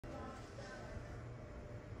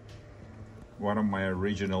one of my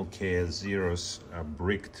original KS0s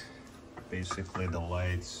bricked. Basically the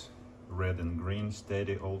lights red and green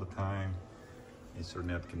steady all the time.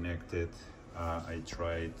 Ethernet connected. I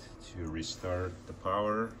tried to restart the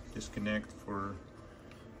power disconnect for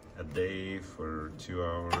a day, for 2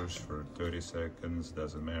 hours, for 30 seconds,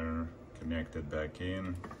 doesn't matter. Connected back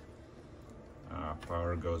in.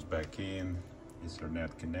 Power goes back in.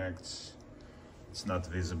 Ethernet connects. It's not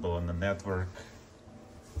visible on the network.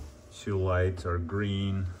 Two lights are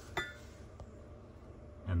green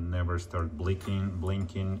and never start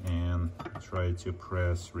blinking, and try to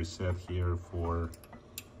press reset here for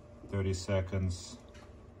 30 seconds.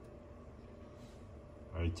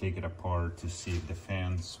 I take it apart to see if the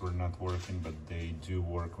fans were not working, but they do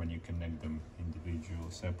work when you connect them individually,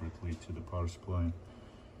 separately to the power supply.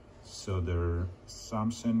 So there's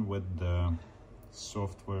something with the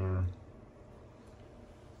software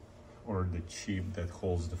or the chip that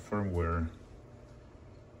holds the firmware.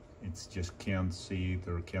 It's just can't see it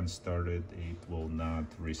or can't start it. It will not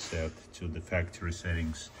reset to the factory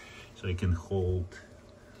settings. So I can hold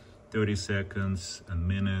 30 seconds, a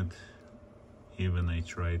minute, even I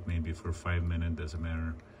tried maybe for 5 minutes, doesn't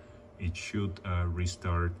matter. It should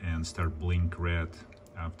restart and start blink red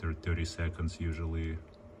after 30 seconds usually,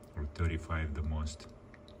 or 35 the most.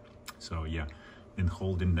 So yeah, been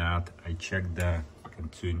holding that. I checked the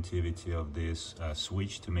continuity of this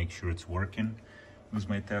switch to make sure it's working with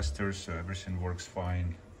my testers, so everything works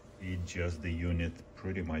fine. It's just the unit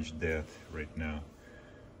pretty much dead right now.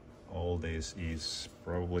 All this is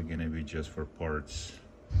probably gonna be just for parts.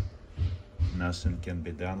 Nothing can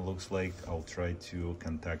be done, looks like. I'll try to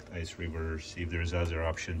contact Ice River, see if there's other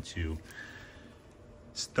option to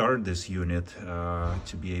start this unit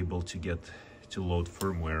to be able to get to load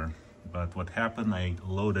firmware. But what happened, I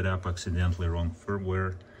loaded up accidentally wrong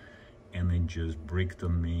firmware and it just bricked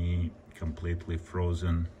on me, completely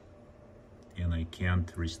frozen, and I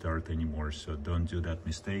can't restart anymore. So don't do that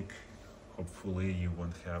mistake. Hopefully you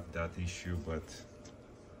won't have that issue, but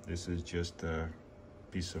this is just a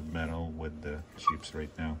piece of metal with the chips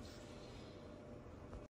right now.